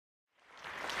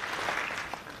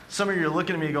Some of you are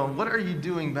looking at me going, what are you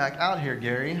doing back out here,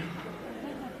 Gary?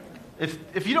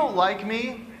 If you don't like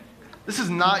me, this is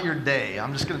not your day.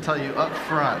 I'm just going to tell you up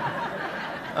front.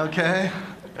 Okay?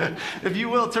 If you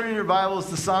will, turn in your Bibles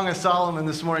to Song of Solomon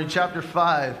this morning, chapter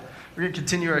 5. We're going to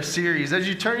continue our series. As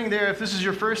you're turning there, if this is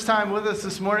your first time with us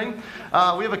this morning,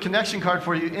 we have a connection card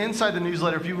for you inside the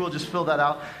newsletter. If you will, just fill that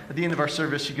out at the end of our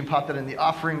service. You can pop that in the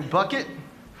offering bucket.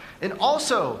 And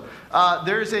also,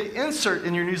 there's an insert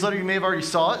in your newsletter. You may have already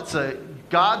saw it. It's a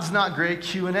God's Not Great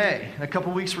Q&A. In a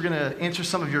couple weeks, we're going to answer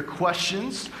some of your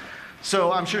questions.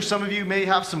 So I'm sure some of you may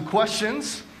have some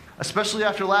questions, especially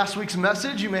after last week's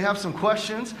message. You may have some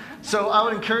questions. So I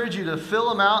would encourage you to fill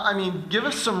them out. I mean, give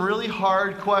us some really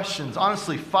hard questions.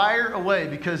 Honestly, fire away,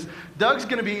 because Doug's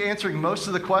going to be answering most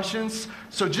of the questions.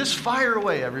 So just fire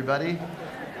away, everybody.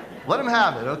 Let him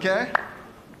have it, okay?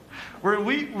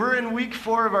 We're in week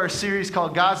 4 of our series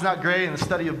called God's Not Great, in the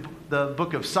study of the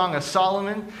book of Song of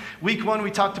Solomon. Week 1,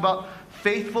 we talked about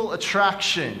faithful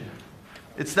attraction.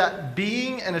 It's that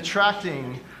being and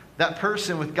attracting that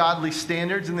person with godly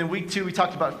standards. And then week 2, we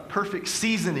talked about perfect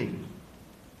seasoning,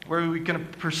 where we can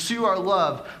pursue our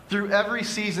love through every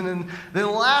season. And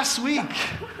then last week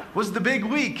was the big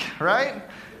week, right?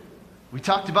 We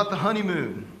talked about the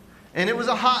honeymoon, and it was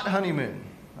a hot honeymoon,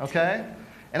 okay?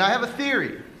 And I have a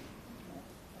theory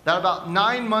that about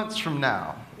 9 months from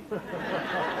now,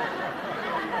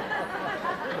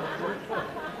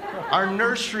 our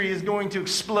nursery is going to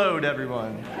explode,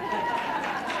 everyone.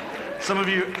 Some of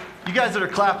you guys that are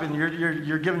clapping,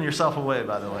 you're giving yourself away,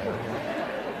 by the way.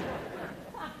 Okay?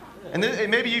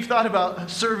 And maybe you've thought about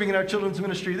serving in our children's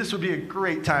ministry. This would be a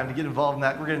great time to get involved in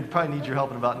that. We're going to probably need your help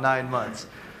in about 9 months.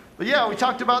 But yeah, we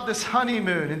talked about this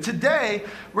honeymoon. And today,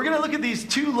 we're going to look at these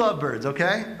 2 lovebirds,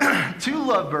 okay? 2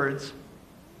 lovebirds.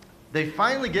 They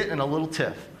finally get in a little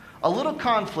tiff, a little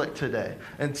conflict today.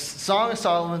 In Song of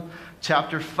Solomon,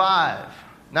 chapter 5.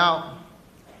 Now,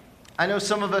 I know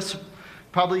some of us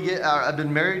probably have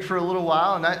been married for a little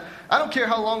while, and I don't care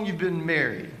how long you've been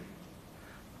married.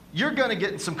 You're going to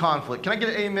get in some conflict. Can I get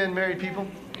an amen, married people?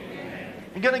 Amen.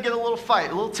 You're going to get a little fight,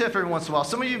 a little tiff every once in a while.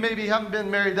 Some of you maybe haven't been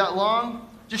married that long.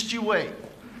 Just you wait.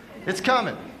 It's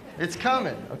coming. It's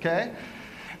coming, okay?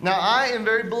 Now, I am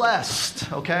very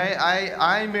blessed, okay?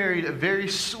 I married a very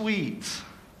sweet,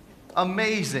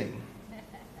 amazing,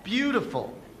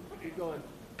 beautiful,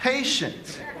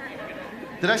 patient.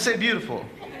 Did I say beautiful?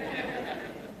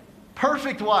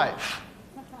 Perfect wife.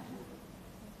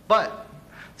 But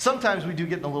sometimes we do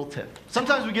get in a little tiff.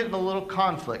 Sometimes we get in a little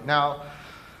conflict. Now,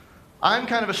 I'm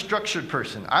kind of a structured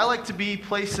person. I like to be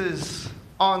places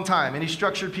on time. Any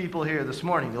structured people here this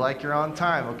morning? You like your on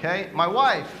time, okay? My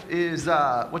wife is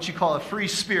what you call a free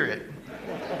spirit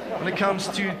when it comes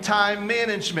to time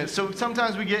management. So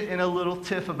sometimes we get in a little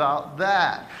tiff about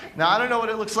that. Now, I don't know what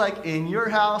it looks like in your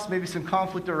house. Maybe some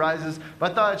conflict arises,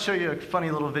 but I thought I'd show you a funny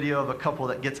little video of a couple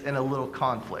that gets in a little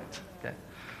conflict, okay?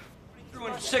 Threw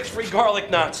in 6 free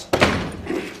garlic nuts.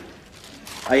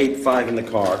 I ate 5 in the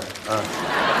car.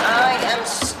 I am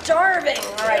starving.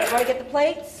 All right, you want to get the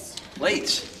plates?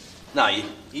 Plates? No, you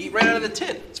eat right out of the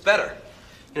tin. It's better.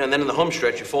 You know, and then in the home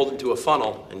stretch, you fold it into a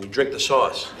funnel and you drink the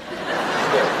sauce.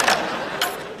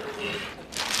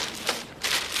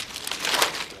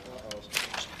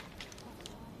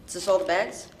 Is this all the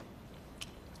bags?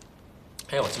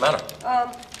 Hey, what's the matter?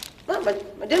 No,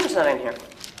 my dinner's not in here.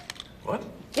 What?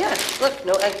 Yeah, look,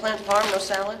 no eggplant parm, no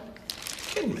salad.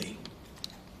 Kidding me?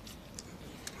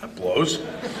 That blows.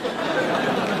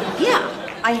 Yeah,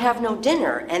 I have no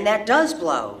dinner, and that does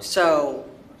blow, so...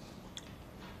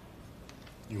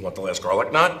 You want the last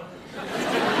garlic nut?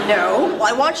 No,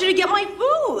 I want you to get my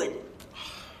food.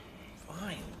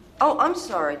 Fine. Oh, I'm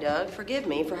sorry, Doug. Forgive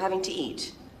me for having to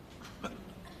eat.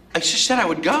 I just said I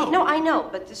would go. No, I know,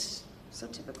 but this is so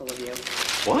typical of you.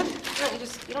 What? No,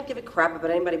 you don't give a crap about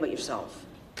anybody but yourself.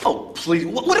 Oh, please.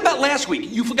 What about last week?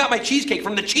 You forgot my cheesecake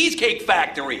from the Cheesecake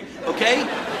Factory, okay?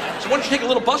 So why don't you take a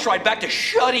little bus ride back to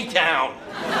Shuddytown?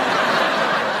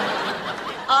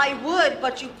 I would,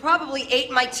 but you probably ate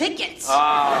my tickets.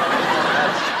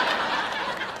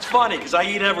 It's funny, because I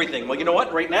eat everything. Well, you know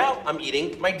what? Right now, I'm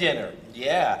eating my dinner.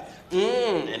 Yeah.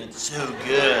 And it's so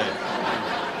good.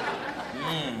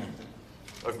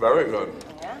 It's very good.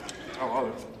 Yeah? I love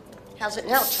it. How's it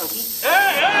now, Chunky?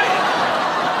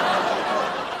 Hey!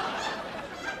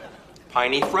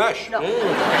 Piney fresh. No.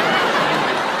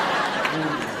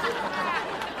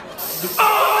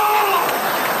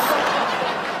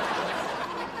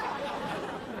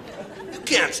 You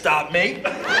can't stop me.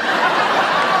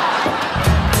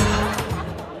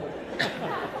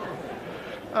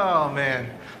 Oh,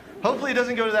 man. Hopefully it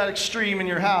doesn't go to that extreme in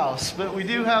your house, but we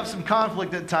do have some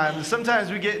conflict at times. And sometimes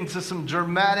we get into some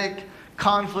dramatic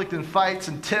conflict and fights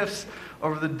and tiffs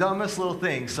over the dumbest little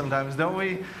things sometimes, don't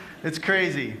we? It's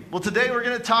crazy. Well, today we're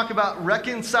going to talk about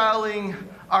reconciling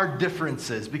our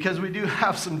differences, because we do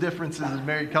have some differences as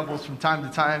married couples from time to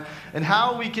time, and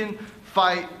how we can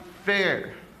fight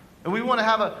fair. And we want to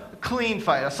have a clean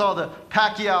fight. I saw the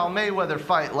Pacquiao-Mayweather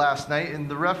fight last night, and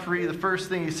the referee, the first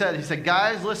thing he said,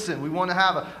 guys, listen, we want to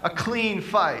have a clean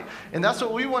fight. And that's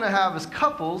what we want to have as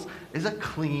couples, is a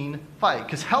clean fight.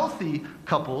 Because healthy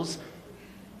couples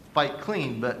fight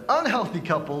clean, but unhealthy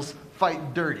couples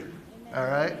fight dirty. All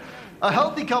right?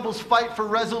 Healthy couples fight for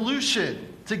resolution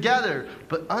together,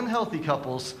 but unhealthy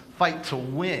couples fight to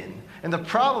win. And the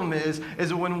problem is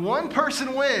that when one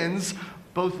person wins,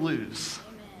 both lose.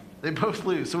 They both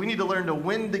lose. So we need to learn to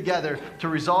win together, to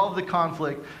resolve the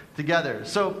conflict together.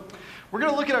 So we're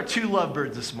going to look at our two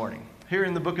lovebirds this morning. Here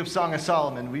in the book of Song of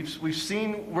Solomon, we've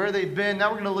seen where they've been. Now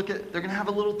we're going to look at, they're going to have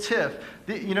a little tiff.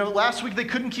 Last week they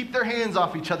couldn't keep their hands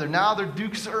off each other. Now their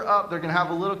dukes are up. They're going to have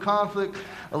a little conflict,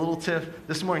 a little tiff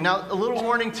this morning. Now, a little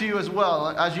warning to you as well.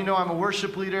 As you know, I'm a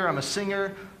worship leader. I'm a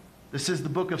singer. This is the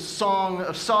book of Song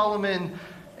of Solomon,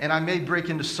 and I may break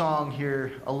into song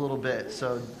here a little bit.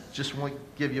 So just want to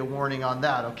give you a warning on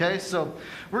that, okay? So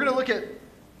we're going to look at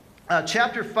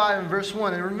chapter 5 and verse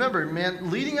 1. And remember, man,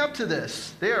 leading up to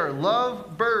this, they are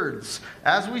love birds.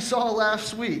 As we saw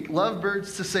last week, love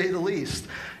birds to say the least.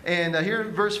 And here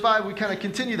in verse 5, we kind of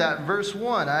continue that. Verse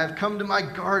 1, I have come to my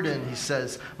garden, he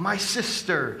says, my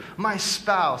sister, my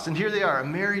spouse. And here they are, a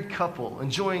married couple,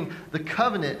 enjoying the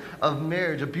covenant of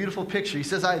marriage, a beautiful picture. He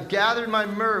says, I have gathered my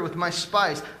myrrh with my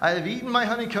spice. I have eaten my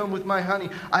honeycomb with my honey.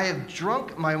 I have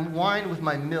drunk my wine with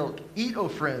my milk. Eat, O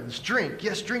friends, drink.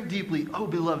 Yes, drink deeply, O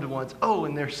beloved ones. Oh,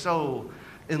 and they're so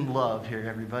in love here,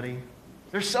 everybody.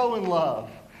 They're so in love.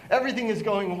 Everything is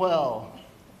going well.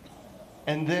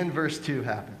 And then verse 2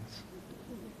 happens.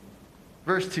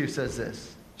 Verse 2 says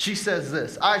this. She says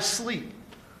this, I sleep,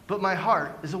 but my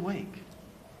heart is awake.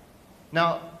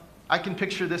 Now, I can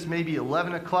picture this maybe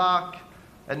 11 o'clock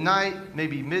at night,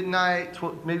 maybe midnight,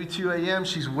 maybe 2 a.m.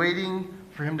 She's waiting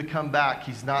for him to come back.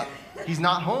 He's not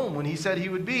home when he said he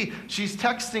would be. She's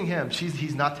texting him.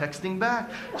 He's not texting back.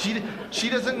 She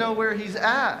doesn't know where he's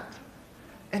at.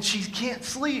 And she can't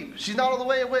sleep. She's not all the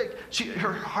way awake.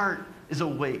 Her heart is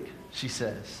awake, she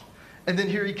says. And then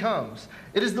here he comes.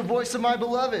 It is the voice of my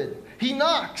beloved. He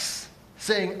knocks,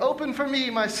 saying, open for me,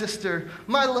 my sister,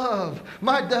 my love,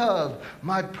 my dove,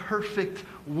 my perfect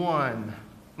one.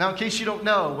 Now, in case you don't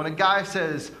know, when a guy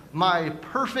says, my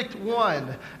perfect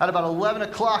one, at about 11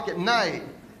 o'clock at night,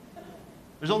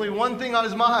 there's only one thing on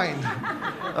his mind,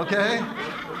 okay?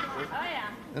 Oh, yeah.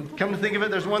 And come to think of it,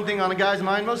 there's one thing on a guy's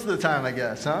mind most of the time, I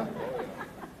guess, huh?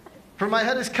 For my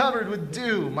head is covered with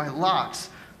dew, my locks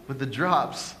with the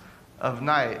drops of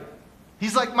night.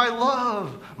 He's like, my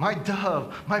love, my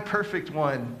dove, my perfect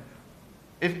one.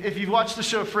 If you've watched the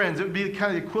show Friends, it would be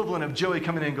kind of the equivalent of Joey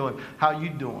coming in and going, how you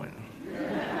doing?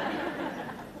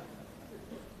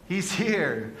 He's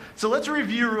here. So let's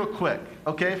review real quick,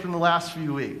 okay, from the last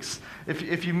few weeks.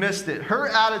 If you missed it, her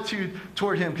attitude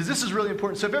toward him, because this is really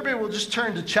important. So if everybody will just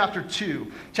turn to chapter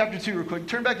 2. Chapter 2 real quick.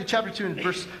 Turn back to chapter 2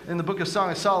 in the book of Song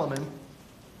of Solomon.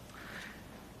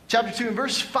 Chapter 2 in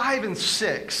verse 5 and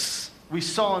 6, we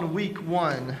saw in week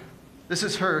 1, this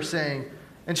is her saying,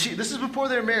 and this is before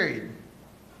they're married.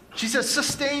 She says,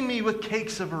 sustain me with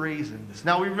cakes of raisins.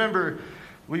 Now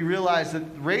we realize that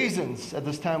raisins at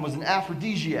this time was an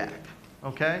aphrodisiac,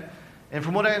 okay? And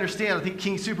from what I understand, I think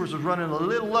King Soopers was running a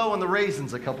little low on the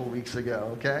raisins a couple weeks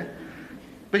ago, okay?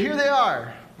 But here they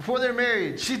are, before they're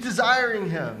married. She's desiring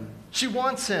him. She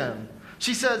wants him.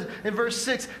 She says in verse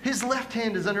 6, his left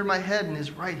hand is under my head and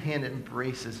his right hand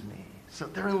embraces me. So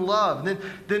they're in love. And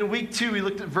then week 2, we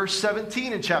looked at verse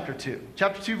 17 in chapter 2.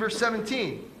 Chapter 2, verse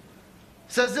 17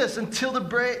 says this, until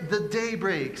the day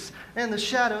breaks and the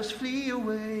shadows flee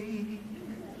away.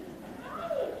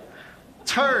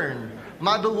 Turn,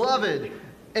 my beloved,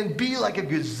 and be like a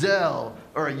gazelle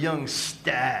or a young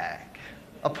stag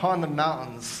upon the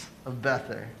mountains of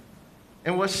Bether.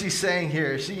 And what's she saying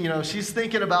here? She's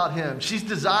thinking about him. She's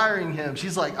desiring him.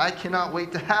 She's like, I cannot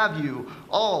wait to have you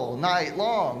all night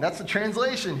long. That's the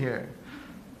translation here.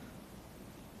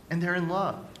 And they're in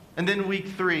love. And then week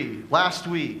 3, last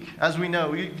week, as we know,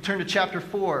 we turn to chapter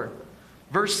 4,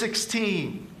 verse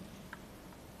 16.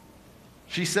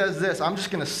 She says this. I'm just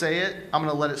going to say it. I'm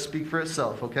going to let it speak for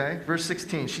itself, okay? Verse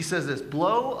 16. She says this,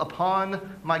 blow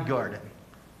upon my garden.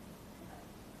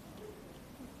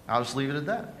 I'll just leave it at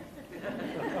that.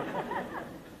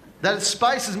 that its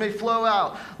spices may flow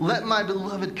out. Let my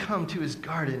beloved come to his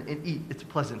garden and eat its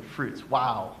pleasant fruits.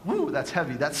 Wow. Woo, that's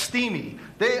heavy. That's steamy.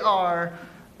 They are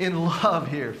in love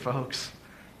here, folks.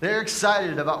 They're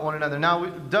excited about one another. Now,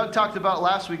 Doug talked about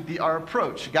last week our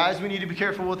approach. Guys, we need to be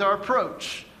careful with our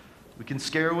approach. We can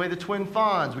scare away the twin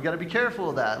fawns. We got to be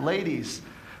careful of that. Ladies,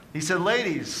 he said,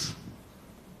 ladies,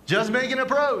 just make an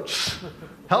approach.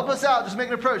 Help us out. Just make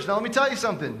an approach. Now, let me tell you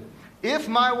something. If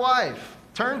my wife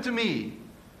turned to me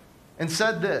and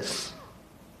said this,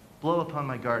 blow upon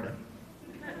my garden.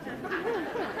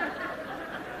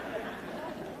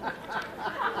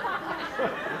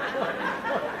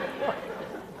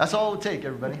 That's all it would take,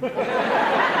 everybody.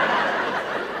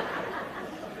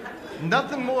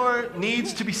 Nothing more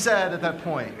needs to be said at that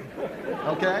point,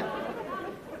 okay?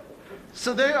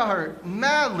 So they are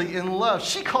madly in love.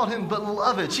 She called him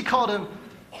beloved. She called him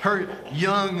her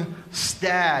young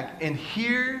stag. And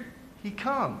here he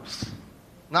comes,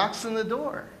 knocks on the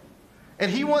door.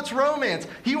 And he wants romance.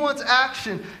 He wants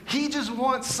action. He just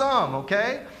wants some,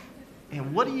 okay?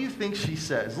 And what do you think she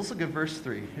says? Let's look at verse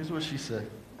 3. Here's what she said.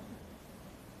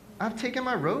 I've taken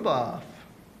my robe off.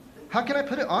 How can I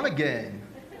put it on again?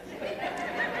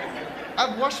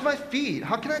 I've washed my feet.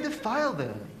 How can I defile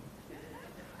them?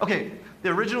 Okay, the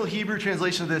original Hebrew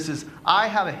translation of this is, I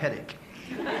have a headache.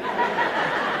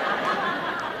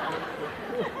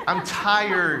 I'm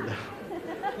tired.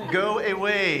 Go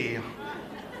away.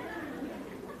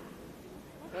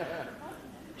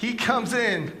 He comes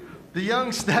in. The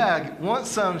young stag wants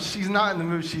some. She's not in the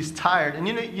mood. She's tired. And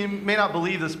you may not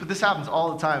believe this, but this happens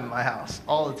all the time in my house.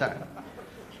 All the time.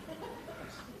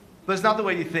 But it's not the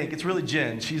way you think. It's really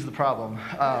Jen. She's the problem.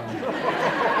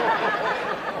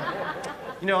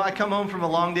 I come home from a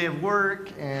long day of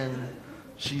work, and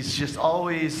she's just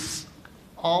always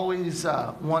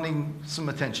wanting some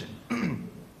attention. And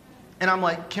I'm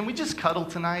like, can we just cuddle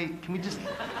tonight? Can we just...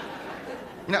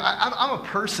 I'm a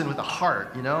person with a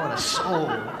heart, and a soul.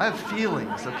 I have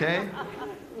feelings, okay?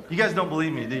 You guys don't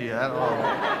believe me, do you?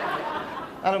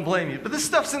 I don't blame you. But this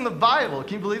stuff's in the Bible.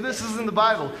 Can you believe this? This is in the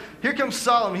Bible. Here comes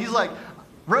Solomon. He's like,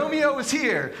 Romeo is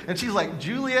here. And she's like,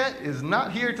 Juliet is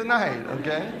not here tonight,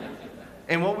 okay?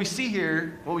 And what we see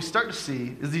here, what we start to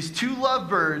see, is these two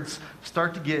lovebirds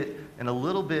start to get in a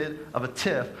little bit of a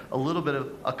tiff, a little bit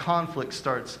of a conflict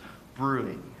starts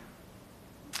brewing.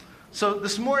 So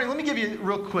this morning, let me give you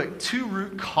real quick 2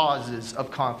 root causes of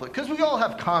conflict. Because we all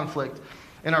have conflict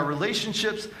in our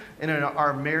relationships and in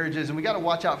our marriages, and we got to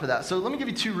watch out for that. So let me give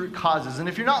you 2 root causes. And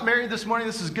if you're not married this morning,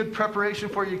 this is good preparation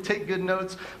for you. Take good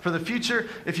notes for the future.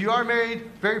 If you are married,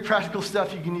 very practical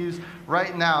stuff you can use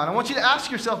right now. And I want you to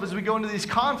ask yourself as we go into these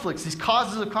conflicts, these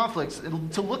causes of conflicts,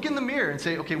 to look in the mirror and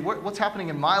say, okay, what's happening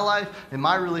in my life, in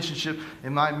my relationship,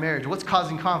 in my marriage? What's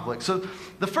causing conflict? So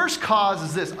the first cause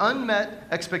is this: unmet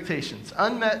expectations.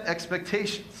 Unmet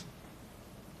expectations.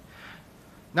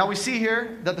 Now we see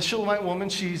here that the Shulamite woman,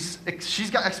 she's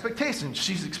got expectations.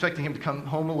 She's expecting him to come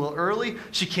home a little early.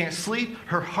 She can't sleep.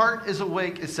 Her heart is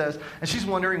awake, it says, and she's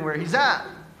wondering where he's at.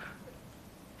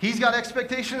 He's got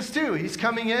expectations too. He's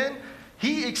coming in.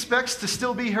 He expects to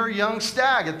still be her young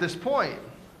stag at this point.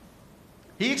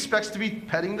 He expects to be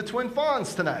petting the twin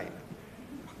fawns tonight.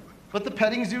 But the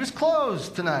petting zoo is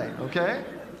closed tonight, okay?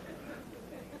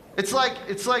 It's like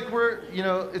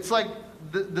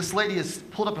this lady has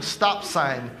pulled up a stop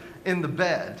sign in the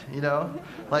bed,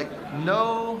 like,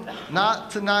 no,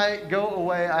 not tonight, go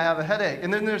away, I have a headache.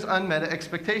 And then there's unmet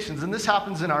expectations. And this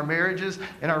happens in our marriages,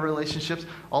 in our relationships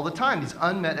all the time, these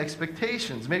unmet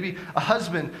expectations. Maybe a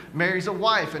husband marries a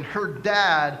wife and her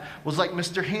dad was like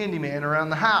Mr. Handyman around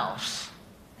the house.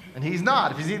 And he's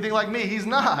not. If he's anything like me, he's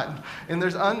not. And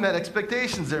there's unmet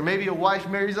expectations there. Maybe a wife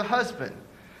marries a husband,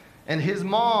 and his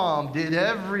mom did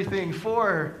everything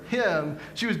for him.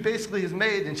 She was basically his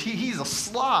maid, and he's a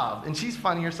slob, and she's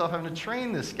finding herself having to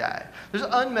train this guy. There's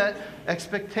unmet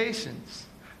expectations.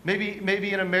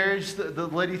 Maybe in a marriage, the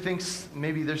lady thinks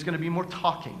maybe there's going to be more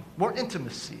talking, more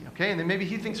intimacy, okay? And then maybe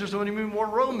he thinks there's going to be more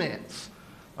romance,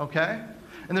 okay?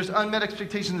 And there's unmet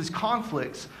expectations. These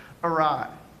conflicts arise.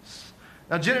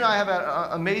 Now, Jen and I have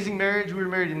an amazing marriage. We were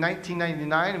married in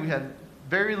 1999, and we had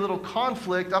very little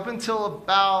conflict up until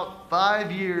about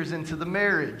 5 years into the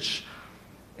marriage.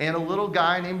 And a little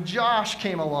guy named Josh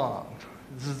came along.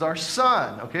 This is our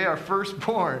son, okay, our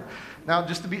firstborn. Now,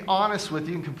 just to be honest with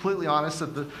you, and completely honest,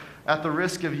 at the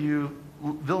risk of you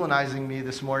villainizing me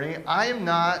this morning, I am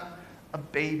not a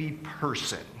baby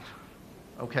person,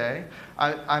 okay?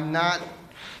 I'm not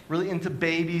really into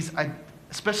babies.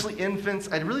 Especially infants.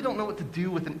 I really don't know what to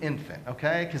do with an infant,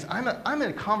 okay? Because I'm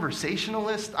a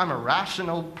conversationalist. I'm a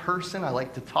rational person. I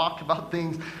like to talk about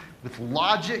things with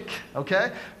logic,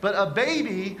 okay? But a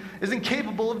baby is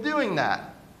incapable of doing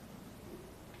that.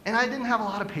 And I didn't have a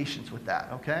lot of patience with that,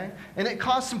 okay? And it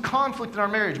caused some conflict in our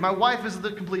marriage. My wife is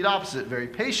the complete opposite, very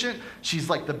patient.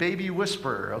 She's like the baby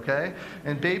whisperer, okay?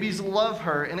 And babies love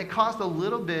her, and it caused a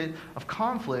little bit of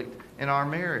conflict in our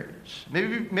marriage.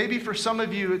 Maybe for some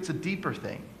of you, it's a deeper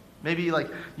thing. Maybe like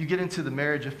you get into the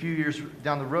marriage a few years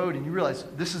down the road and you realize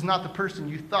this is not the person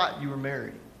you thought you were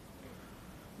marrying.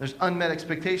 There's unmet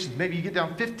expectations. Maybe you get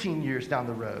down 15 years down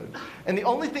the road. And the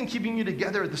only thing keeping you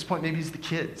together at this point maybe is the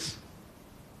kids.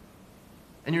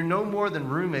 And you're no more than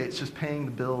roommates just paying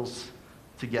the bills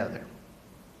together.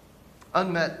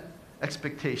 Unmet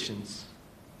expectations,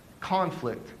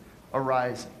 conflict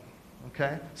arising,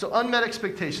 okay? So unmet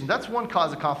expectations, that's one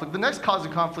cause of conflict. The next cause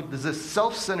of conflict is this,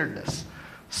 self-centeredness.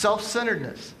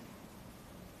 Self-centeredness.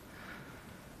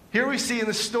 Here we see in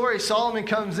the story, Solomon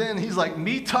comes in, he's like,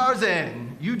 me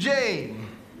Tarzan, you Jane.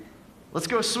 Let's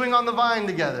go swing on the vine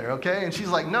together, okay? And she's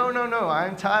like, no,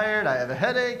 I'm tired, I have a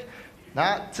headache.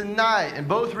 Not tonight. And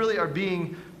both really are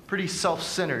being pretty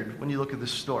self-centered when you look at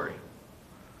this story.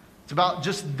 It's about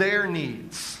just their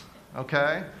needs,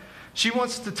 okay? She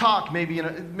wants to talk, maybe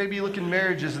you look in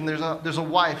marriages and there's a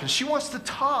wife, and she wants to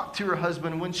talk to her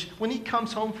husband when he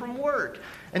comes home from work.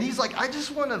 And he's like, I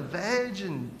just want to veg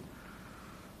and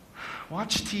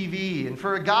watch TV. And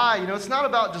for a guy, it's not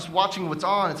about just watching what's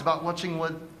on, it's about watching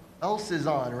what else is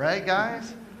on, right,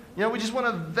 guys? We just want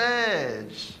to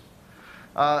veg.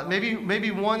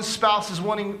 Maybe one spouse is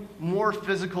wanting more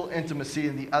physical intimacy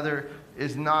and the other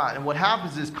is not. And what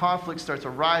happens is conflict starts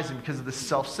arising because of this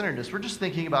self-centeredness. We're just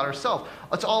thinking about ourselves.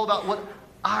 It's all about what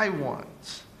I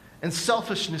want. And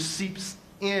selfishness seeps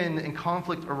in and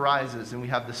conflict arises and we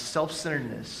have this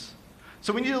self-centeredness.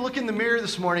 So we need to look in the mirror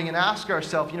this morning and ask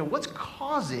ourselves, what's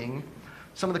causing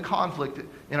some of the conflict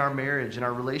in our marriage, in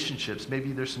our relationships?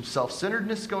 Maybe there's some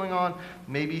self-centeredness going on,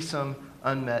 maybe some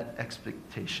unmet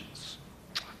expectations.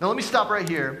 Now let me stop right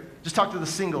here. Just talk to the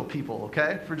single people,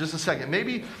 okay, for just a second.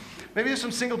 Maybe there's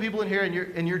some single people in here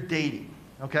and you're dating,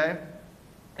 okay?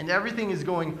 And everything is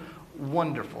going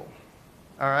wonderful,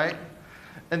 all right?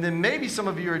 And then maybe some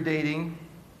of you are dating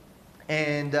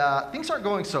and things aren't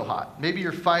going so hot. Maybe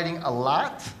you're fighting a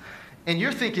lot and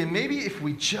you're thinking maybe if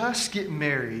we just get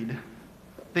married,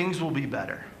 things will be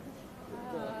better.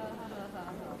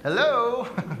 Hello?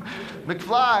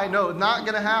 McFly, no, not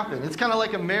going to happen. It's kind of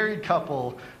like a married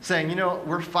couple saying,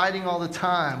 we're fighting all the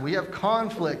time. We have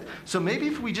conflict. So maybe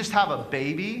if we just have a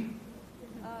baby,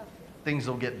 things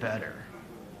will get better.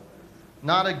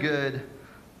 Not a good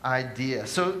idea.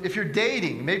 So if you're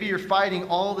dating, maybe you're fighting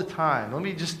all the time. Let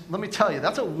me tell you,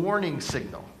 that's a warning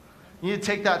signal. You need to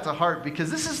take that to heart because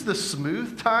this is the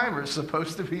smooth time, or it's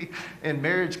supposed to be, and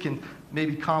marriage can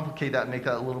maybe complicate that and make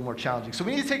that a little more challenging. So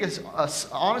we need to take an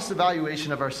honest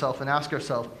evaluation of ourselves and ask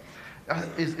ourselves,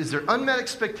 is there unmet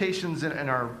expectations in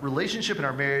our relationship, in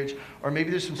our marriage, or maybe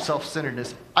there's some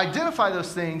self-centeredness? Identify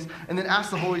those things and then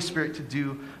ask the Holy Spirit to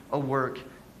do a work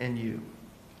in you.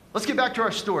 Let's get back to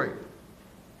our story.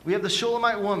 We have the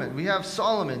Shulamite woman. We have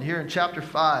Solomon here in chapter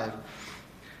 5.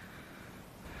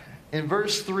 In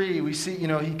verse 3, we see,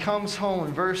 he comes home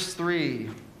in verse 3,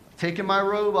 taking my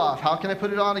robe off. How can I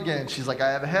put it on again? She's like,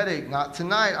 I have a headache. Not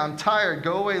tonight. I'm tired.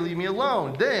 Go away. Leave me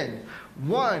alone. Then,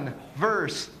 one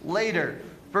verse later,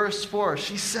 verse 4,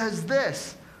 she says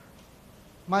this,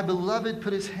 my beloved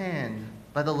put his hand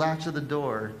by the latch of the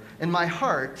door, and my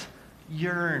heart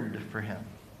yearned for him.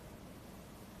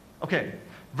 Okay,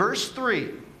 verse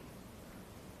 3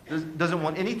 doesn't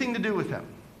want anything to do with him.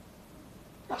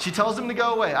 She tells him to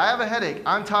go away. I have a headache.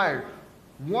 I'm tired.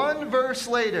 One verse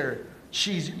later,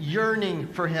 she's yearning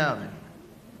for him.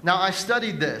 Now, I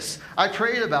studied this. I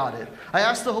prayed about it. I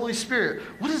asked the Holy Spirit,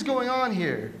 what is going on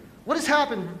here? What has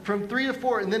happened from 3 to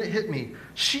 4? And then it hit me.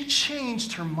 She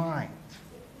changed her mind.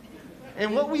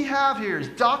 And what we have here is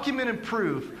documented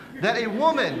proof that a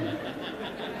woman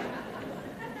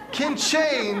can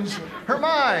change her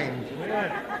mind.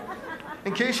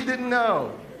 In case you didn't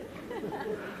know.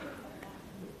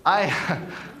 I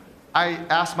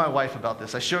asked my wife about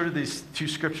this. I showed her these two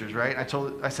scriptures, right?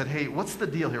 I said, hey, what's the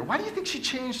deal here? Why do you think she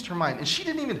changed her mind? And she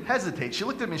didn't even hesitate. She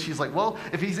looked at me and she's like, well,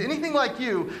 if he's anything like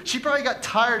you, she probably got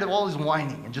tired of all his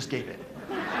whining and just gave it.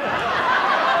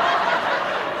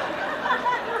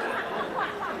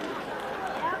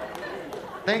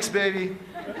 Thanks, baby.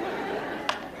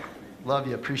 Love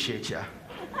you, appreciate you.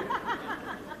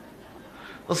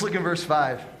 Let's look in verse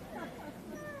 5.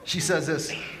 She says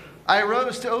this, I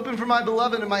arose to open for my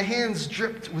beloved, and my hands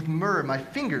dripped with myrrh, my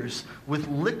fingers with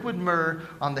liquid myrrh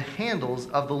on the handles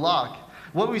of the lock.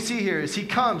 What we see here is he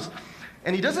comes,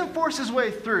 And he doesn't force his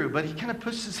way through, but he kind of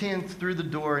pushes his hand through the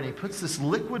door and he puts this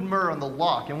liquid myrrh on the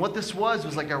lock. And what this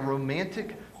was like a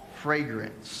romantic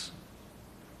fragrance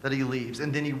that he leaves.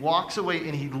 And then he walks away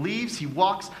and he leaves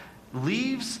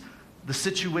the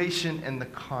situation and the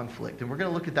conflict. And we're going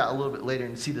to look at that a little bit later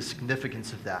and see the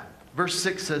significance of that. Verse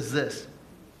 6 says this.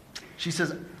 She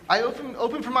says, I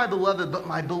opened for my beloved, but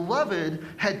my beloved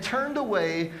had turned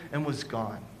away and was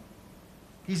gone.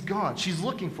 He's gone. She's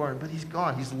looking for him, but he's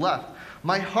gone. He's left.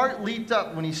 My heart leaped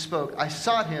up when he spoke. I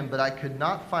sought him, but I could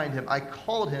not find him. I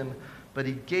called him, but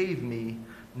he gave me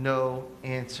no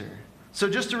answer. So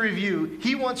just to review,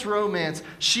 he wants romance.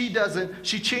 She doesn't.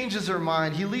 She changes her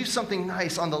mind. He leaves something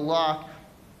nice on the lock.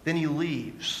 Then he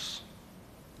leaves.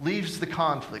 Leaves the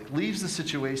conflict. Leaves the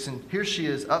situation. Here she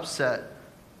is, upset.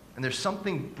 And there's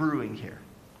something brewing here.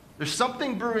 There's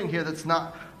something brewing here that's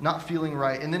not feeling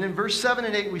right. And then in verse 7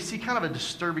 and 8, we see kind of a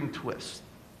disturbing twist.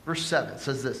 Verse 7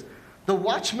 says this. The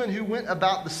watchman who went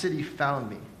about the city found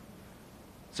me.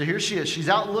 So here she is. She's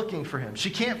out looking for him. She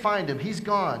can't find him. He's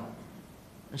gone.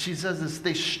 And she says this,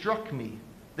 they struck me.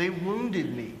 They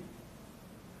wounded me.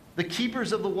 The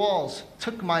keepers of the walls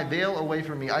took my veil away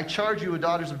from me. I charge you, O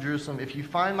daughters of Jerusalem, if you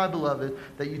find my beloved,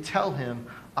 that you tell him,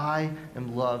 I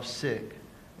am love sick.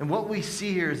 And what we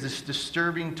see here is this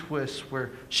disturbing twist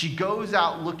where she goes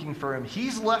out looking for him.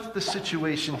 He's left the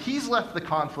situation. He's left the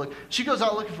conflict. She goes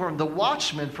out looking for him. The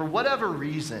watchmen, for whatever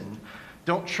reason,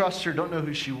 don't trust her, don't know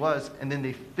who she was, and then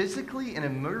they physically and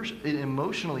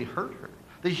emotionally hurt her.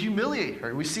 They humiliate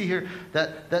her. We see here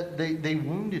that they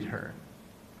wounded her,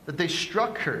 that they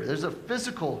struck her. There's a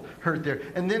physical hurt there.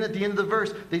 And then at the end of the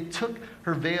verse, they took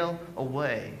her veil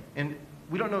away. And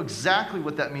we don't know exactly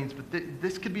what that means, but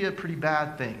this could be a pretty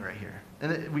bad thing right here.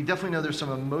 And we definitely know there's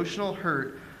some emotional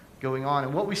hurt going on.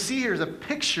 And what we see here is a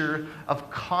picture of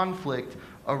conflict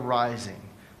arising.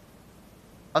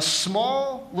 A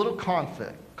small little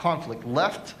conflict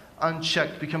left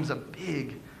unchecked becomes a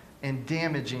big and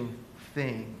damaging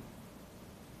thing.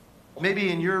 Maybe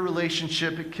in your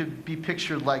relationship, it could be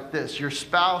pictured like this. Your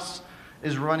spouse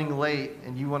is running late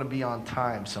and you want to be on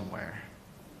time somewhere.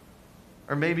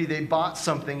 Or maybe they bought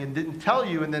something and didn't tell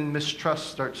you, and then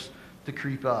mistrust starts to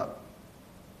creep up.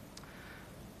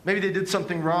 Maybe they did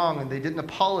something wrong and they didn't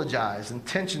apologize, and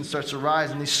tension starts to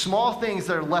rise. And these small things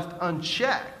that are left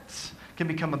unchecked can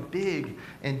become a big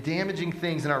and damaging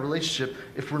things in our relationship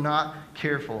if we're not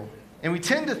careful. And we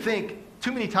tend to think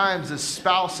too many times as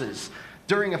spouses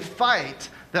during a fight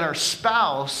that our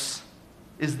spouse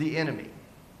is the enemy.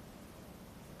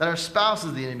 That our spouse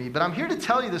is the enemy. But I'm here to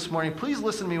tell you this morning, please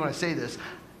listen to me when I say this.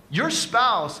 Your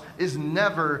spouse is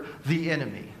never the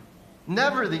enemy.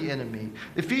 Never the enemy.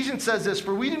 Ephesians says this,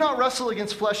 for we do not wrestle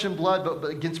against flesh and blood, but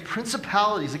against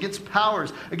principalities, against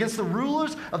powers, against the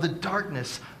rulers of the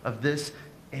darkness of this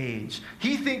age.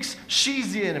 He thinks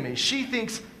she's the enemy. She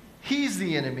thinks he's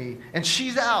the enemy. And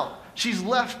she's out. She's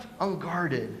left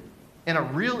unguarded. And a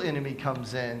real enemy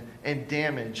comes in and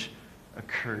damage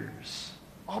occurs.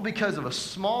 All because of a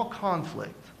small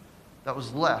conflict that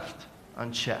was left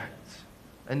unchecked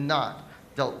and not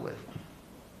dealt with.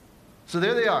 So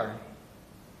there they are,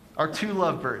 our two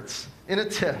lovebirds in a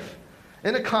tiff,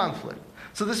 in a conflict.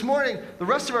 So this morning, the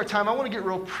rest of our time, I want to get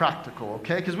real practical,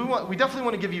 okay? Because we definitely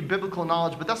want to give you biblical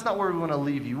knowledge, but that's not where we want to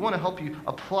leave you. We want to help you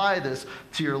apply this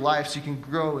to your life so you can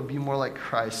grow and be more like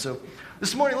Christ. So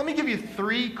this morning, let me give you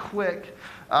 3 quick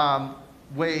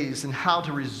ways in how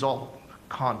to resolve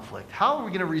conflict. How are we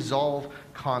going to resolve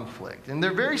conflict? And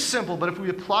they're very simple, but if we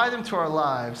apply them to our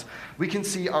lives, we can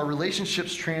see our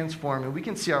relationships transform, and we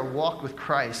can see our walk with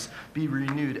Christ be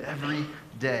renewed every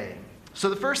day. So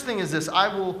the first thing is this: I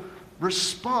will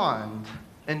respond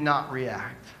and not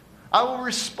react. I will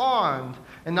respond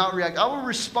and not react. I will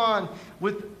respond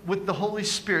with the Holy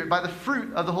Spirit, by the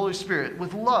fruit of the Holy Spirit,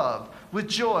 with love, with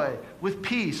joy, with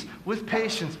peace, with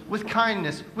patience, with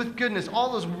kindness, with goodness,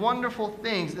 all those wonderful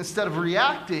things, instead of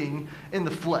reacting in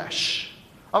the flesh.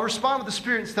 I'll respond with the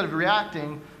Spirit instead of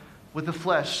reacting with the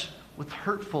flesh, with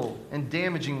hurtful and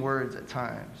damaging words at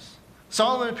times.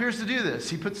 Solomon appears to do this.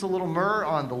 He puts a little myrrh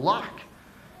on the lock,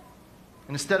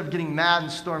 and instead of getting mad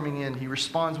and storming in, he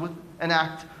responds with an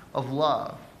act of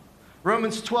love.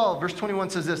 Romans 12, verse 21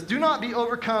 says this: do not be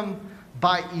overcome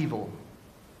by evil,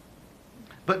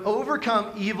 but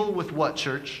overcome evil with what,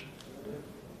 church?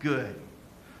 Good.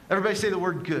 Everybody say the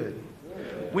word good.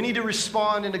 We need to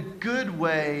respond in a good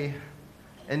way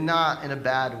and not in a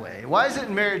bad way. Why is it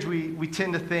in marriage we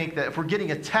tend to think that if we're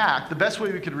getting attacked, the best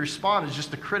way we could respond is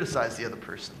just to criticize the other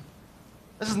person?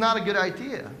 This is not a good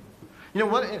idea. You know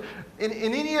what? In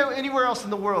anywhere else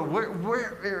in the world, where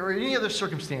or any other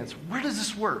circumstance, where does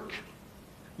this work?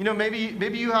 You know,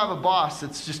 maybe you have a boss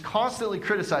that's just constantly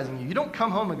criticizing you. You don't come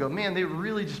home and go, man, they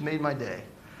really just made my day.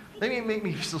 They make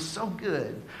me feel so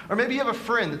good. Or maybe you have a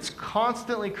friend that's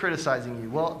constantly criticizing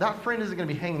you. Well, that friend isn't going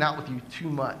to be hanging out with you too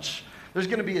much. There's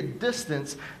going to be a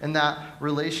distance in that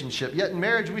relationship. Yet in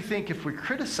marriage, we think if we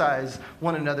criticize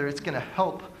one another, it's going to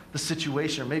help the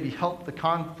situation or maybe help the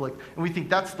conflict. And we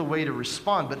think that's the way to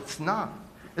respond, but it's not.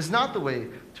 It's not the way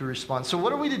to respond. So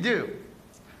what are we to do?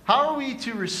 How are we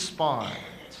to respond?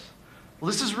 Well,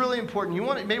 this is really important. You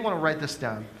may want to write this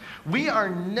down. We are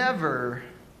never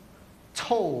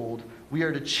told we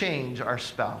are to change our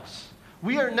spouse.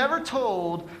 We are never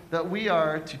told that we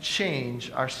are to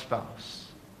change our spouse.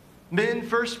 Men,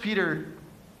 1 Peter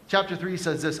chapter 3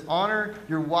 says this, honor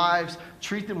your wives,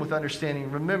 treat them with understanding.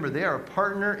 Remember, they are a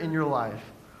partner in your life.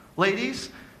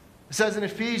 Ladies, it says in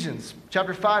Ephesians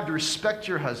chapter 5 to respect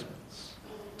your husbands,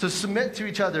 to submit to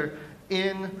each other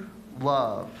in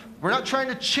love. We're not trying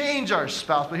to change our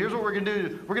spouse, but here's what we're going to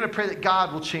do. We're going to pray that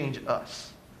God will change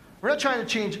us. We're not trying to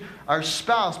change our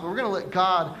spouse, but we're going to let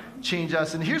God change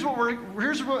us. And here's how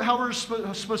we're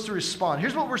supposed to respond.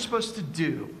 Here's what we're supposed to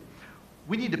do.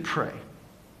 We need to pray.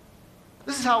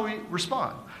 This is how we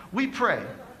respond. We pray.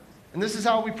 And this is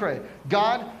how we pray.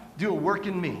 God, do a work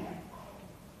in me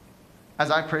as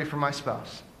I pray for my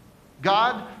spouse.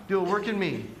 God, do a work in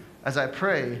me as I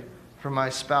pray for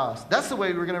my spouse. That's the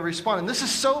way we're going to respond. And this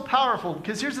is so powerful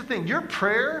because here's the thing. Your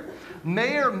prayer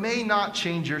may or may not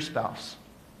change your spouse.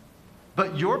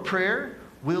 But your prayer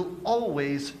will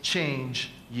always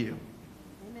change you.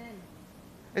 Amen.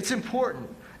 It's important.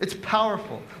 It's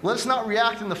powerful. Let us not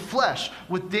react in the flesh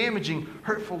with damaging,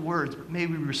 hurtful words, but may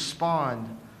we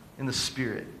respond in the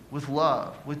Spirit with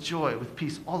love, with joy, with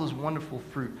peace, all those wonderful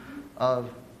fruit of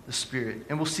the Spirit.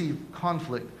 And we'll see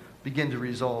conflict begin to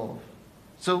resolve.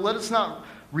 So let us not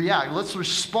react. Let's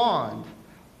respond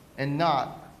and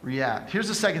not react. Here's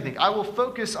the second thing. I will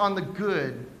focus on the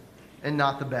good and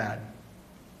not the bad.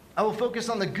 I will focus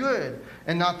on the good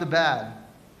and not the bad.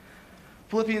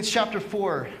 Philippians chapter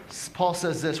 4, Paul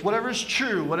says this, whatever is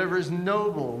true, whatever is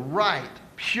noble, right,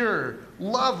 pure,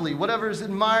 lovely, whatever is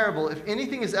admirable, if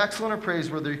anything is excellent or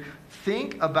praiseworthy,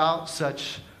 think about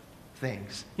such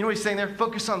things. You know what he's saying there?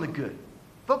 Focus on the good.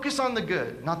 Focus on the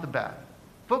good, not the bad.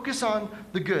 Focus on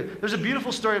the good. There's a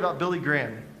beautiful story about Billy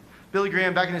Graham. Billy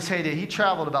Graham, back in his heyday, he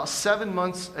traveled about 7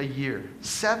 months a year.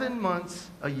 7 months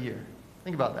a year.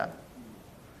 Think about that.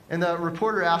 And the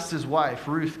reporter asked his wife,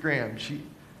 Ruth Graham,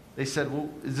 they said, well,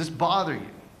 does this bother you?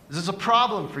 Is this a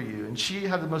problem for you? And she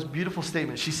had the most beautiful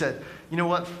statement. She said, you know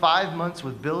what? 5 months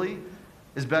with Billy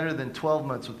is better than 12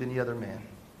 months with any other man.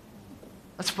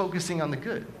 That's focusing on the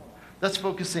good. That's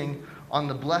focusing on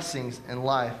the blessings in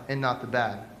life and not the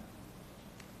bad.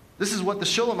 This is what the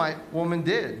Shulamite woman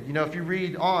did. You know, if you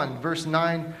read on verse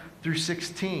 9 through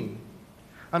 16.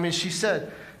 I mean, she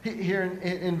said, here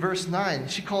in verse 9,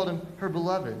 she called him her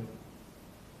beloved,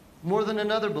 more than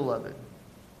another beloved.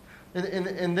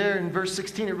 And there in verse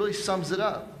 16, it really sums it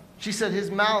up. She said, his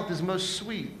mouth is most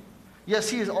sweet. Yes,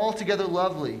 he is altogether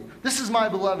lovely. This is my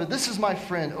beloved. This is my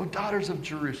friend, O daughters of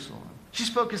Jerusalem. She's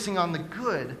focusing on the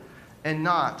good and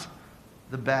not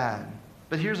the bad.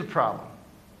 But here's a problem.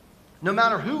 No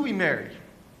matter who we marry,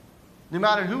 no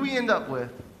matter who we end up with,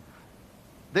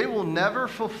 they will never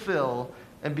fulfill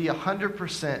and be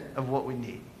 100% of what we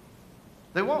need.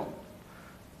 They won't.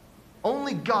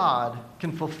 Only God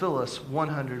can fulfill us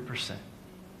 100%.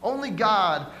 Only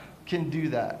God can do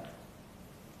that.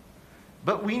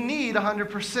 But we need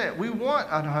 100%. We want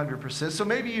 100%. So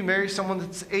maybe you marry someone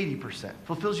that's 80%,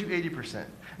 fulfills you 80%. And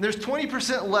there's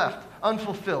 20% left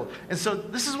unfulfilled. And so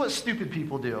this is what stupid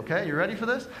people do, okay? You ready for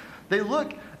this? They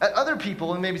look at other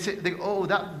people and maybe say, oh,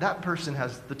 that person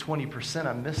has the 20%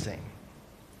 I'm missing.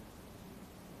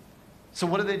 So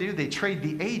what do? They trade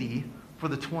the 80 for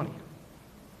the 20.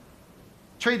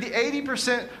 Trade the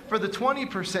 80% for the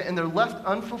 20%, and they're left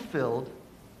unfulfilled,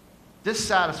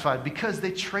 dissatisfied, because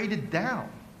they traded down.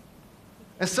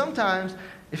 And sometimes,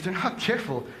 if they're not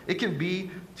careful, it can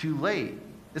be too late.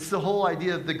 It's the whole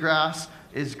idea of the grass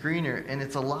is greener, and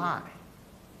it's a lie.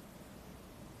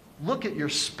 Look at your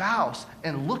spouse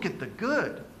and look at the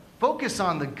good. Focus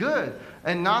on the good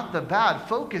and not the bad.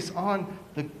 Focus on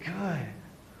the good.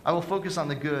 I will focus on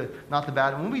the good, not the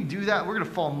bad. And when we do that, we're going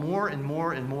to fall more and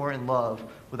more and more in love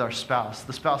with our spouse,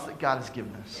 the spouse that God has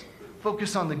given us.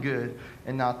 Focus on the good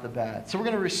and not the bad. So we're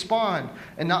going to respond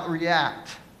and not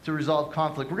react to resolve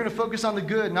conflict. We're going to focus on the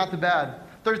good, not the bad.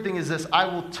 Third thing is this: I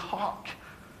will talk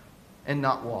and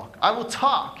not walk. I will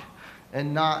talk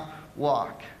and not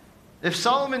walk. If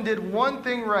Solomon did one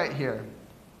thing right here,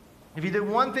 if he did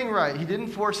one thing right, he didn't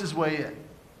force his way in.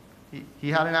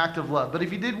 He had an act of love. But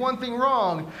if he did one thing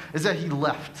wrong, is that he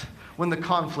left when the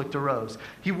conflict arose.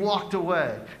 He walked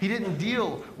away. He didn't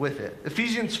deal with it.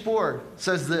 Ephesians 4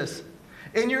 says this,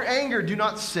 "In your anger, do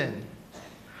not sin.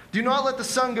 Do not let the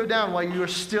sun go down while you are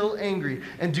still angry,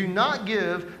 and do not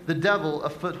give the devil a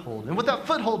foothold." And what that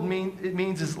foothold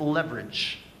means is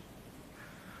leverage.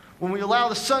 When we allow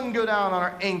the sun to go down on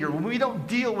our anger, when we don't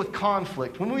deal with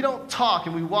conflict, when we don't talk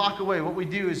and we walk away, what we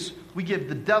do is we give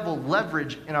the devil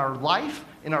leverage in our life,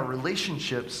 in our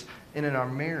relationships, and in our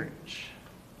marriage.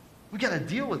 We got to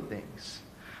deal with things.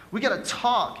 We got to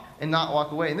talk and not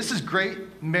walk away. And this is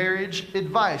great marriage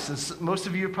advice. And most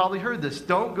of you have probably heard this.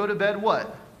 Don't go to bed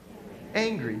what?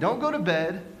 Angry. Don't go to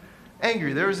bed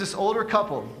angry. There was this older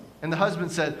couple, and the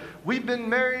husband said, "We've been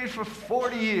married for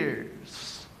 40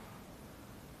 years.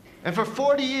 And for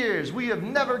 40 years, we have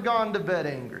never gone to bed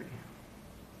angry."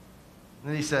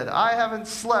 And he said, "I haven't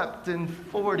slept in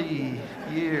 40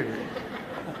 years."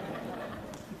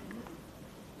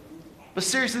 But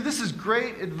seriously, this is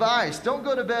great advice. Don't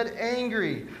go to bed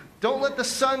angry. Don't let the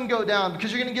sun go down,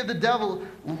 because you're going to give the devil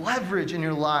leverage in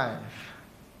your life.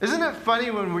 Isn't it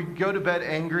funny when we go to bed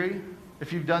angry,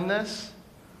 if you've done this?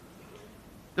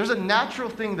 There's a natural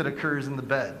thing that occurs in the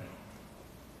bed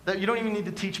that you don't even need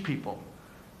to teach people.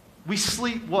 We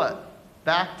sleep what?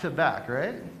 Back to back,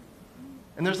 right?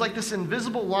 And there's like this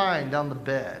invisible line down the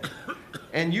bed.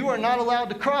 And you are not allowed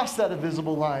to cross that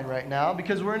invisible line right now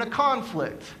because we're in a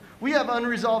conflict. We have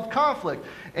unresolved conflict.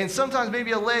 And sometimes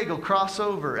maybe a leg will cross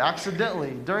over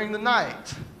accidentally during the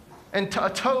night. And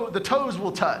the toes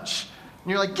will touch. And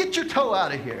you're like, "Get your toe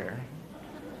out of here.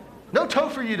 No toe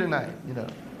for you tonight," you know.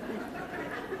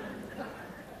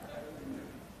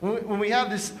 When we have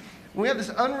this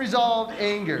unresolved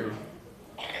anger,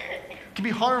 it can be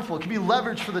harmful. It can be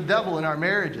leverage for the devil in our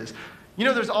marriages. You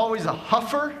know, there's always a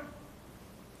huffer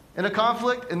in a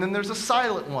conflict, and then there's a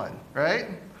silent one, right?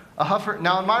 A huffer.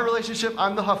 Now, in my relationship,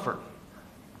 I'm the huffer.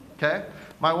 Okay?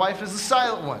 My wife is the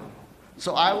silent one.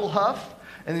 So I will huff,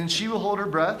 and then she will hold her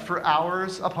breath for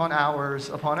hours upon hours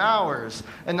upon hours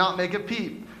and not make a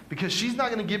peep, because she's not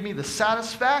going to give me the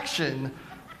satisfaction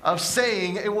of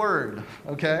saying a word,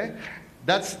 okay?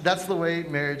 That's the way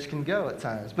marriage can go at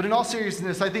times. But in all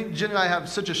seriousness, I think Jen and I have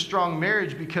such a strong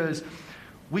marriage because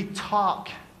we talk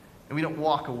and we don't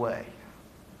walk away.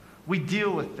 We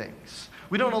deal with things.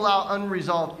 We don't allow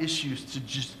unresolved issues to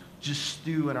just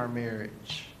stew in our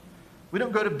marriage. We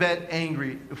don't go to bed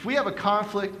angry. If we have a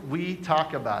conflict, we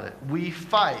talk about it. We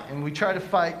fight, and we try to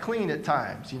fight clean at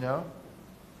times, you know?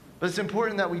 But it's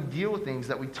important that we deal with things,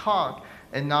 that we talk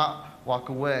and not walk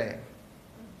away.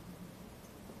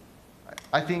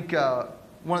 I think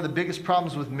one of the biggest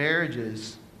problems with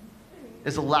marriages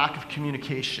is a lack of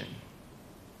communication.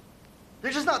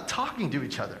 They're just not talking to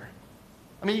each other.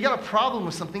 I mean, you got a problem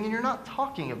with something and you're not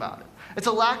talking about it. It's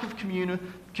a lack of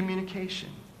communication.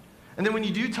 And then when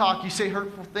you do talk, you say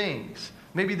hurtful things.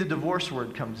 Maybe the divorce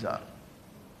word comes up.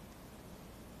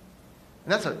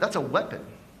 And that's a weapon.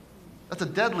 That's a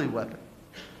deadly weapon.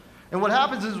 And what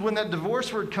happens is when that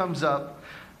divorce word comes up,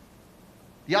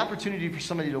 the opportunity for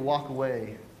somebody to walk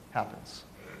away happens.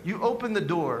 You open the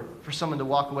door for someone to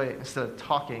walk away instead of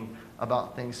talking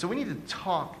about things. So we need to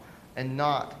talk and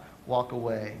not walk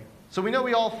away. So we know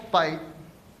we all fight.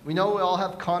 We know we all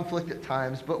have conflict at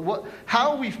times, but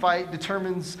how we fight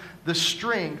determines the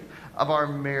strength of our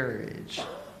marriage.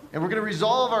 And we're going to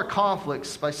resolve our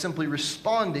conflicts by simply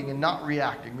responding and not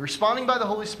reacting. Responding by the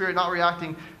Holy Spirit, not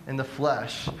reacting in the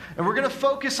flesh. And we're going to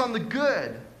focus on the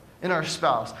good in our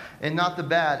spouse and not the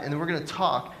bad. And then we're going to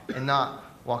talk and not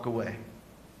walk away.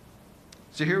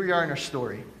 So here we are in our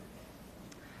story.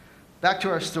 Back to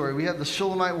our story. We have the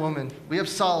Shulamite woman. We have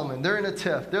Solomon. They're in a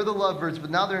tiff. They're the lovebirds,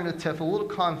 but now they're in a tiff, a little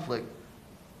conflict.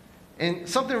 And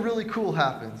something really cool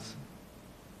happens.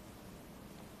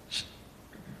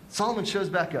 Solomon shows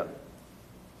back up.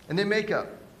 And they make up.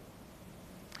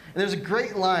 And there's a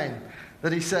great line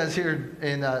that he says here,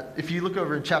 if you look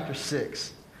over in chapter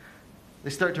 6. They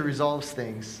start to resolve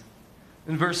things.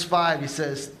 In verse 5, he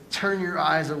says, "Turn your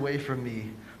eyes away from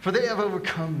me, for they have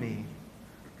overcome me."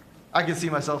 I can see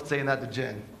myself saying that to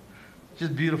Jen.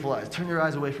 Just beautiful eyes. "Turn your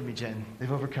eyes away from me, Jen.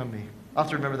 They've overcome me." I'll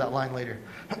have to remember that line later.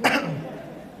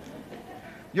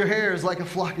 "Your hair is like a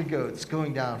flock of goats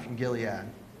going down from Gilead."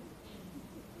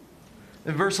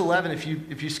 In verse 11, if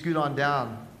you scoot on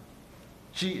down,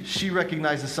 she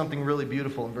recognizes something really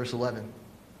beautiful in verse 11.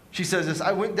 She says this,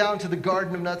 "I went down to the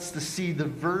garden of nuts to see the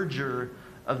verdure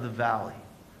of the valley."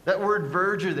 That word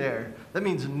verdure there, that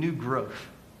means new growth.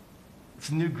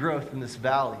 It's new growth in this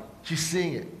valley. She's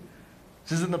seeing it.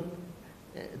 She says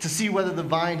to see whether the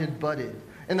vine had budded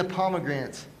and the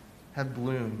pomegranates had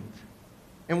bloomed.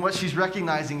 And what she's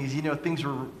recognizing is, things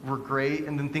were great,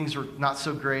 and then things were not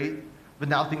so great, but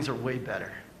now things are way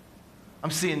better.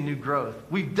 I'm seeing new growth.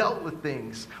 We've dealt with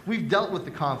things. We've dealt with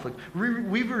the conflict.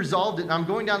 We've resolved it, and I'm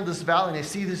going down this valley, and I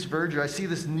see this verdure. I see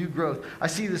this new growth. I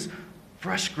see this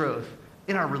fresh growth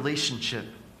in our relationship.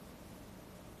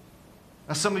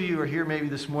 Now, some of you are here maybe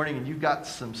this morning, and you've got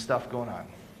some stuff going on.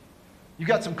 You've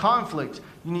got some conflict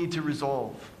you need to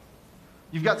resolve.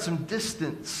 You've got some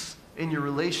distance in your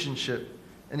relationship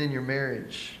and in your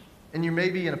marriage. And you're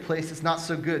maybe in a place that's not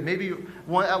so good. Maybe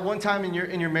at one time in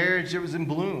your marriage, it was in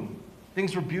bloom.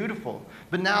 Things were beautiful.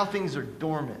 But now things are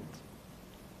dormant.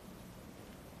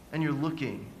 And you're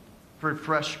looking for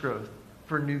fresh growth,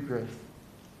 for new growth.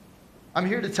 I'm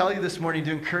here to tell you this morning,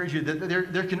 to encourage you, that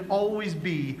there can always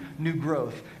be new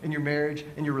growth in your marriage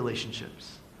and your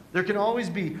relationships. There can always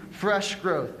be fresh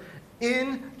growth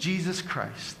in Jesus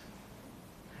Christ.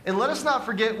 And let us not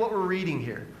forget what we're reading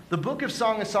here. The book of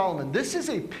Song of Solomon. This is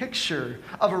a picture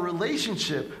of a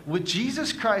relationship with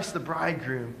Jesus Christ, the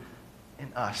bridegroom,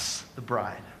 and us, the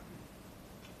bride.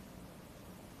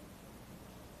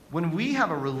 When we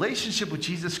have a relationship with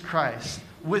Jesus Christ,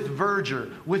 with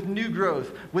verdure, with new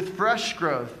growth, with fresh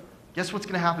growth, guess what's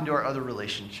going to happen to our other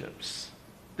relationships?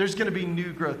 There's going to be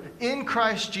new growth in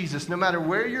Christ Jesus. No matter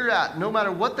where you're at, no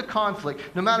matter what the conflict,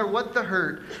 no matter what the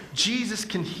hurt, Jesus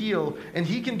can heal, and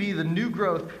he can be the new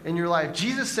growth in your life.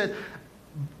 Jesus said,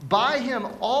 by him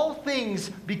all things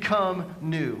become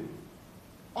new.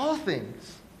 All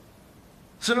things.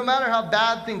 So no matter how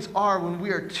bad things are, when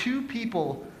we are two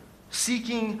people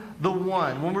seeking the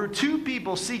one, when we're two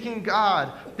people seeking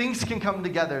God, things can come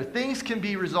together. Things can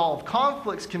be resolved.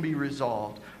 Conflicts can be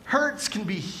resolved. Hurts can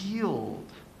be healed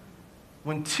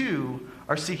when two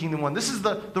are seeking the one. This is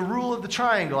the rule of the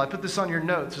triangle. I put this on your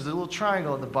notes. There's a little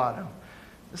triangle at the bottom.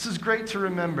 This is great to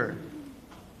remember.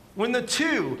 When the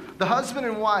two, the husband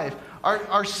and wife,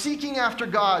 are seeking after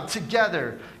God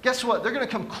together, guess what? They're going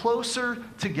to come closer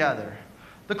together.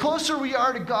 The closer we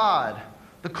are to God,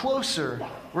 the closer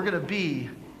we're going to be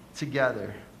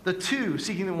together. The two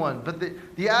seeking the one. But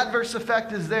the adverse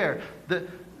effect is there.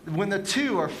 When the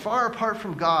two are far apart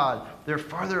from God, they're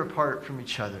farther apart from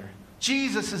each other.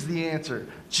 Jesus is the answer.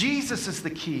 Jesus is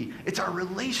the key. It's our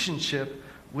relationship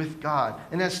with God.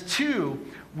 And as two,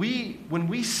 when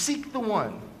we seek the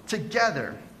one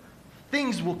together,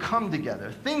 things will come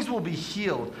together. Things will be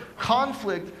healed.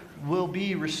 Conflict will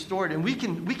be restored. And we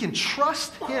can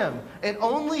trust him, and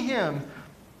only him,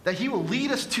 that he will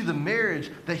lead us to the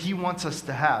marriage that he wants us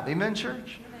to have. Amen,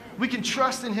 church? Amen. We can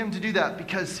trust in him to do that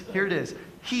because here it is.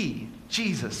 He,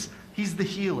 Jesus, he's the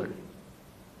healer.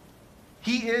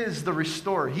 He is the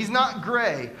restorer. He's not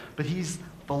gray, but he's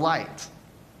the light.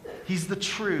 He's the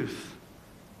truth,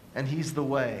 and he's the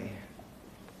way.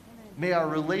 May our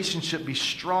relationship be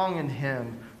strong in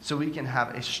him so we can have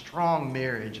a strong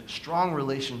marriage, strong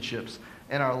relationships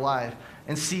in our life,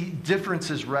 and see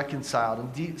differences reconciled,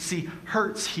 and see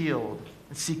hurts healed,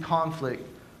 and see conflict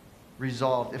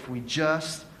resolved if we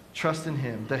just trust in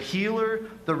him, the healer,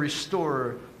 the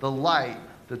restorer, the light,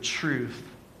 the truth,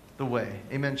 the way.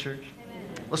 Amen, church?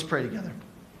 Amen. Let's pray together.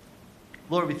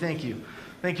 Lord, we thank you.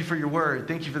 Thank you for your word.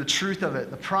 Thank you for the truth of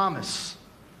it, the promise,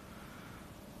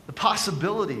 the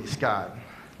possibilities, God.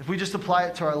 If we just apply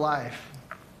it to our life,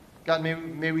 God,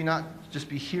 may we not just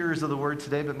be hearers of the word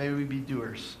today, but may we be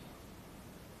doers.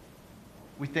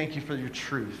 We thank you for your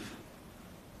truth.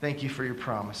 Thank you for your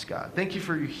promise, God. Thank you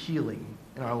for your healing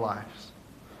in our lives.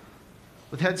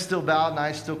 With heads still bowed and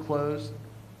eyes still closed,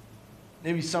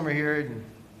 maybe some are here and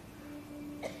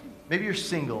maybe you're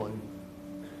single, and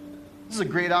this is a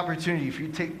great opportunity for you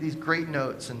to take these great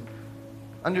notes and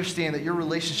understand that your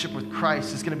relationship with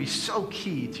Christ is going to be so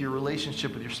key to your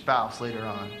relationship with your spouse later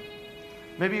on.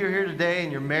 Maybe you're here today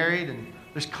and you're married and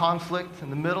there's conflict in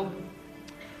the middle,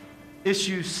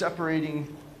 issues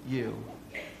separating you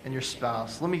and your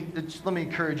spouse. Let me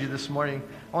encourage you this morning.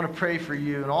 I want to pray for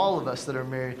you and all of us that are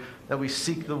married, that we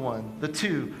seek the one, the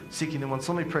two seeking the one.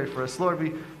 So let me pray for us. Lord,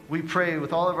 we pray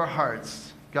with all of our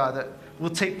hearts, God, that we'll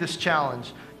take this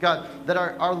challenge. God, that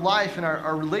our life and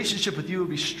our relationship with you will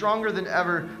be stronger than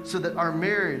ever, so that our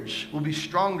marriage will be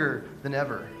stronger than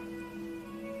ever.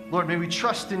 Lord, may we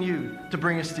trust in you to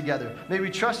bring us together. May we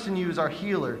trust in you as our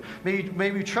healer.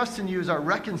 May we trust in you as our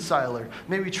reconciler.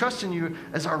 May we trust in you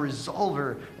as our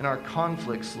resolver in our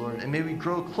conflicts, Lord. And may we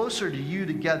grow closer to you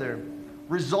together,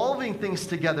 resolving things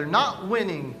together, not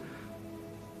winning,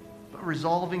 but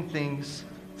resolving things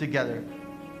together.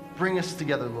 Bring us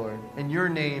together, Lord, in your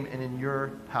name and in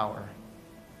your power.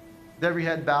 With every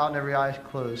head bowed and every eye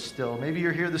closed still. Maybe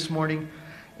you're here this morning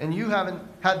And you haven't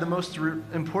had the most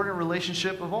important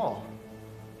relationship of all,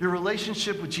 your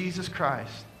relationship with Jesus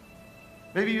Christ.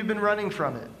 Maybe you've been running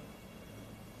from it,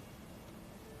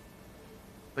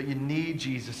 but you need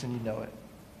Jesus and you know it.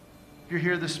 If you're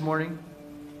here this morning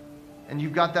and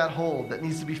you've got that hole that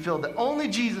needs to be filled, that only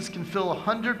Jesus can fill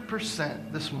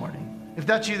 100% this morning. If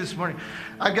that's you this morning,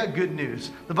 I've got good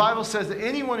news. The Bible says that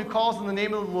anyone who calls on the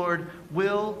name of the Lord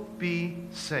will be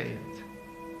saved.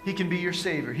 He can be your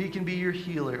Savior. He can be your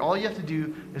healer. All you have to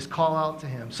do is call out to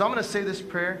Him. So I'm going to say this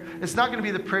prayer. It's not going to be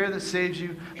the prayer that saves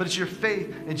you, but it's your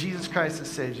faith in Jesus Christ that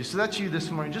saves you. So that's you this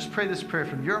morning. Just pray this prayer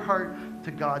from your heart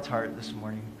to God's heart this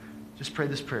morning. Just pray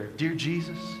this prayer. Dear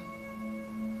Jesus,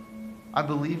 I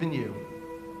believe in you.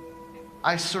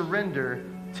 I surrender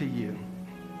to you.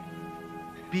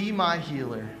 Be my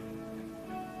healer.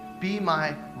 Be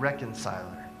my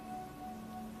reconciler.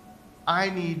 I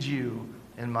need you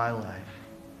in my life.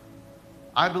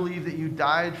 I believe that you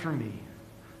died for me,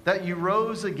 that you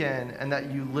rose again, and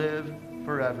that you live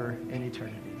forever in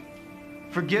eternity.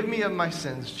 Forgive me of my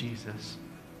sins, Jesus,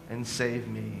 and save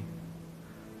me.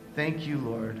 Thank you,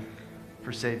 Lord,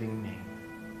 for saving me.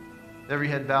 Every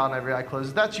head bowed and every eye closed.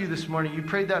 If that's you this morning, you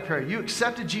prayed that prayer. You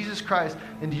accepted Jesus Christ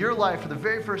into your life for the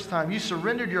very first time. You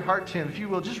surrendered your heart to Him. If you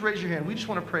will, just raise your hand. We just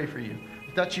want to pray for you.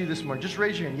 If that's you this morning, just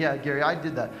raise your hand. Yeah, Gary, I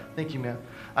did that. Thank you, man.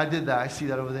 I did that. I see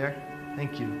that over there.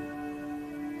 Thank you.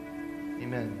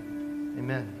 Amen.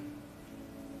 Amen.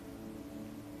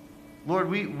 Lord,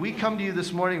 we come to you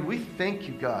this morning. We thank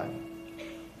you, God,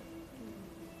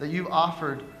 that you've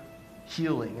offered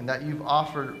healing and that you've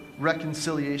offered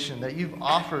reconciliation, that you've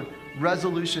offered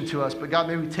resolution to us. But God,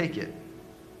 may we take it.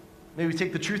 May we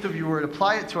take the truth of your word,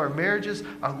 apply it to our marriages,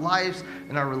 our lives,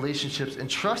 and our relationships, and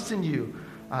trust in you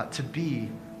to be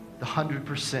the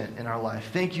 100% in our life.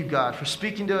 Thank you, God, for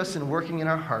speaking to us and working in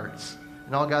our hearts.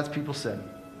 And all God's people said,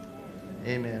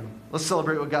 amen. Let's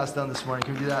celebrate what God's done this morning.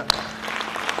 Can we do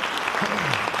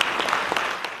that?